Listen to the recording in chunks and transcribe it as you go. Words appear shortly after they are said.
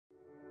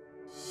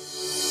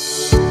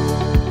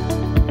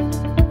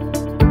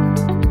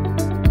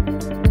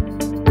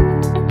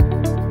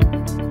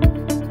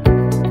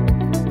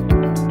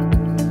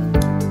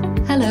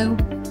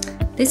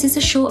This is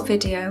a short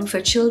video for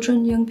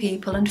children, young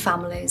people and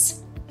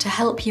families to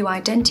help you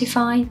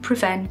identify,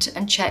 prevent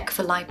and check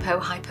for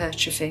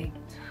lipohypertrophy,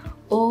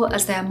 or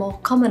as they are more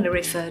commonly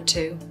referred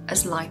to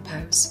as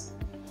lipos.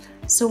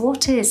 So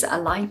what is a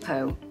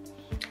lipo?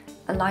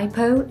 A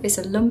lipo is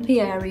a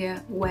lumpy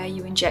area where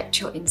you inject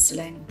your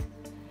insulin.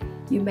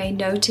 You may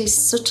notice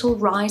subtle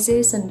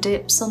rises and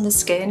dips on the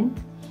skin,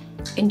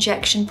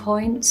 injection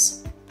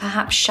points,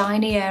 perhaps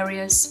shiny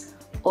areas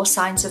or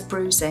signs of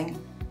bruising.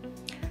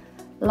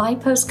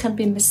 Lipos can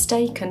be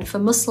mistaken for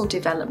muscle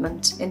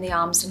development in the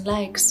arms and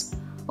legs,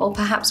 or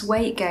perhaps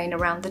weight gain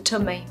around the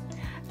tummy,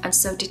 and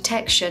so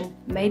detection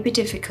may be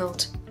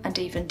difficult and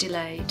even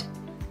delayed.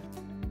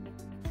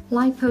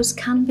 Lipos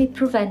can be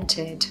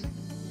prevented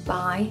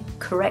by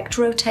correct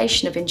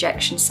rotation of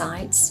injection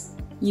sites,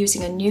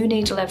 using a new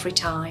needle every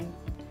time,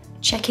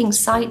 checking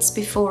sites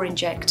before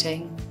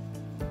injecting.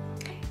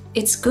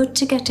 It's good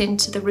to get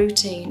into the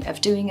routine of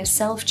doing a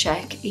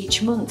self-check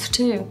each month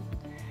too.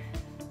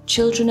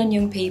 Children and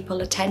young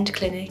people attend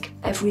clinic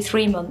every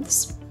 3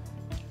 months.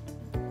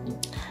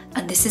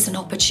 And this is an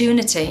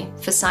opportunity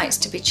for sites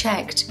to be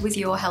checked with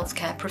your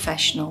healthcare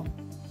professional.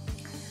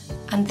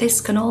 And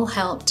this can all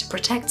help to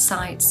protect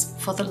sites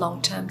for the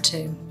long term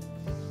too.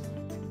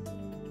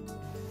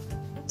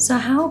 So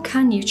how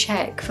can you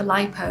check for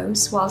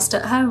lipos whilst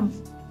at home?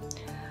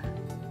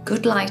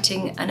 Good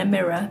lighting and a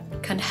mirror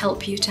can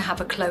help you to have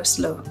a close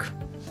look.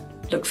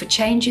 Look for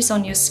changes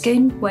on your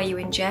skin where you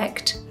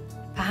inject,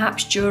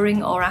 perhaps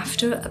during or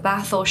after a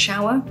bath or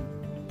shower.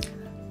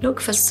 Look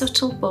for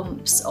subtle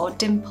bumps or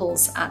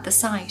dimples at the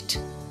site.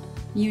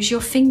 Use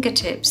your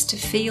fingertips to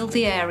feel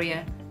the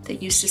area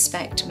that you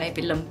suspect may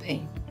be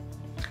lumpy.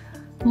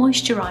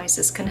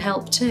 Moisturisers can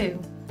help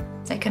too.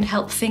 They can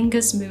help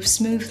fingers move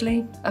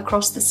smoothly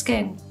across the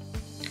skin.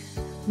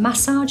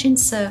 Massage in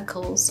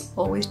circles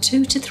or with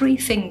 2 to 3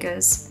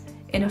 fingers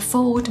in a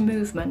forward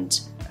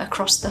movement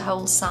across the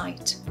whole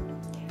site.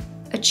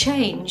 A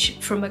change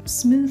from a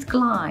smooth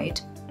glide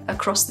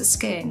across the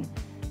skin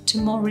to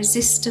more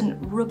resistant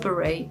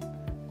rubbery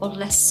or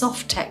less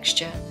soft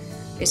texture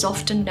is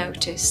often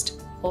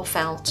noticed or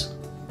felt.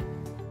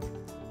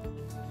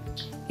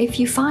 If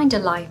you find a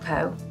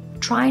lipo,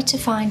 try to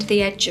find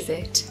the edge of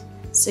it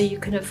so you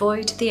can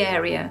avoid the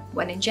area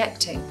when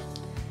injecting.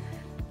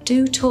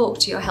 Do talk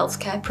to your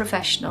healthcare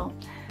professional,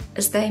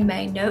 as they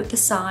may note the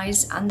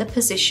size and the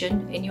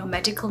position in your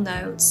medical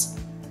notes.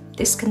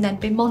 This can then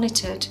be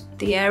monitored,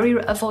 the area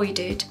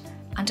avoided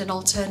and an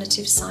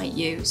alternative site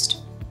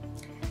used.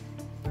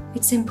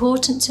 It's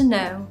important to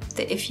know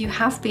that if you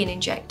have been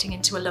injecting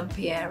into a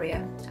lumpy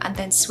area and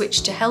then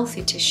switch to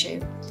healthy tissue,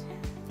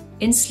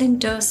 insulin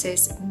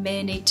doses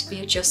may need to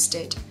be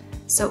adjusted,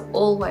 so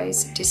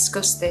always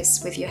discuss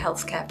this with your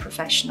healthcare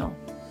professional.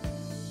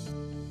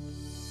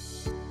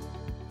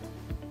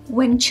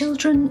 When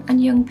children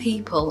and young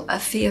people are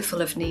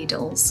fearful of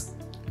needles,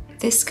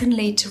 this can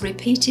lead to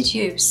repeated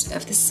use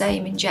of the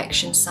same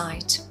injection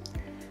site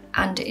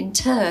and in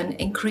turn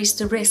increase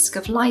the risk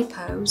of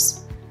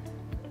lipos.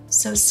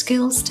 So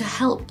skills to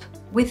help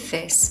with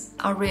this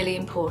are really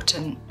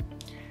important.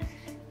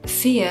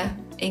 Fear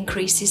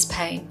increases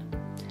pain,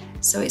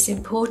 so it's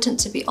important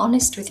to be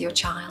honest with your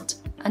child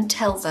and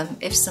tell them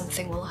if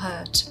something will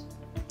hurt.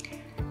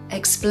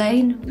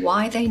 Explain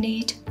why they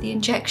need the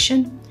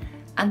injection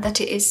and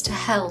that it is to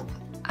help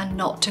and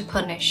not to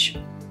punish.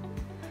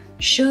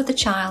 Show the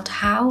child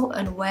how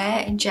and where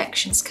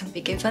injections can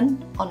be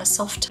given on a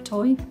soft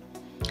toy.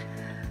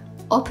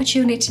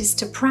 Opportunities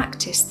to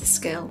practice the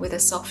skill with a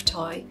soft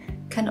toy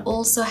can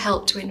also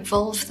help to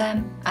involve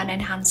them and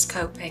enhance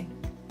coping.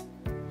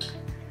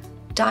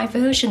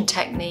 Diversion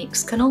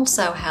techniques can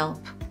also help.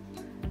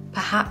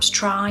 Perhaps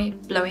try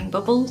blowing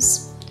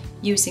bubbles,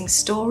 using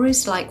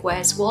stories like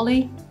Where's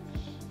Wally,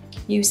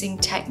 using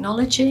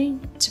technology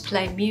to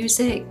play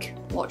music,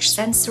 watch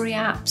sensory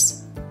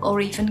apps,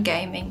 or even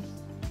gaming.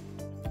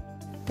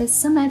 There's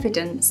some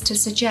evidence to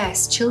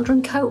suggest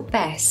children cope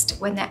best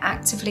when they're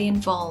actively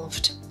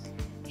involved.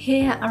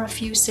 Here are a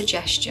few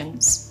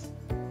suggestions.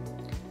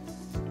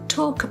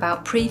 Talk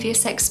about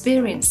previous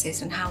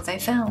experiences and how they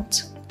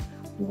felt.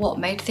 What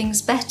made things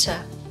better?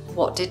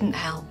 What didn't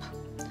help?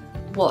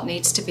 What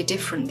needs to be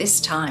different this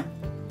time?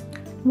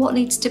 What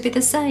needs to be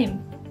the same?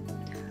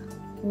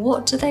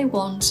 What do they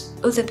want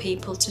other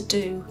people to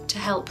do to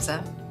help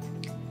them?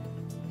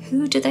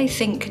 Who do they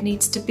think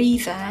needs to be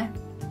there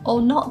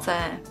or not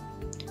there?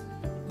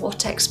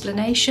 What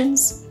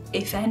explanations,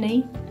 if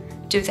any,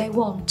 do they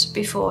want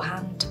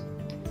beforehand?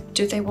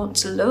 Do they want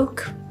to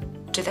look?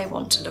 Do they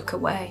want to look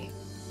away?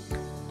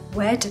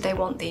 Where do they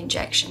want the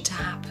injection to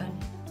happen?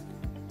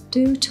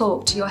 Do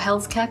talk to your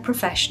healthcare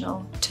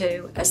professional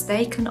too, as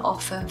they can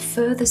offer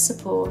further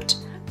support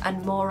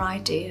and more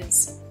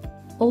ideas.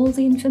 All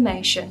the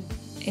information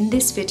in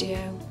this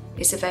video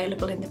is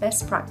available in the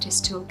Best Practice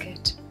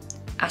Toolkit.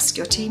 Ask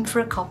your team for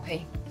a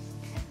copy.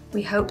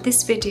 We hope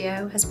this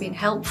video has been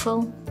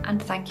helpful and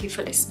thank you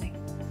for listening.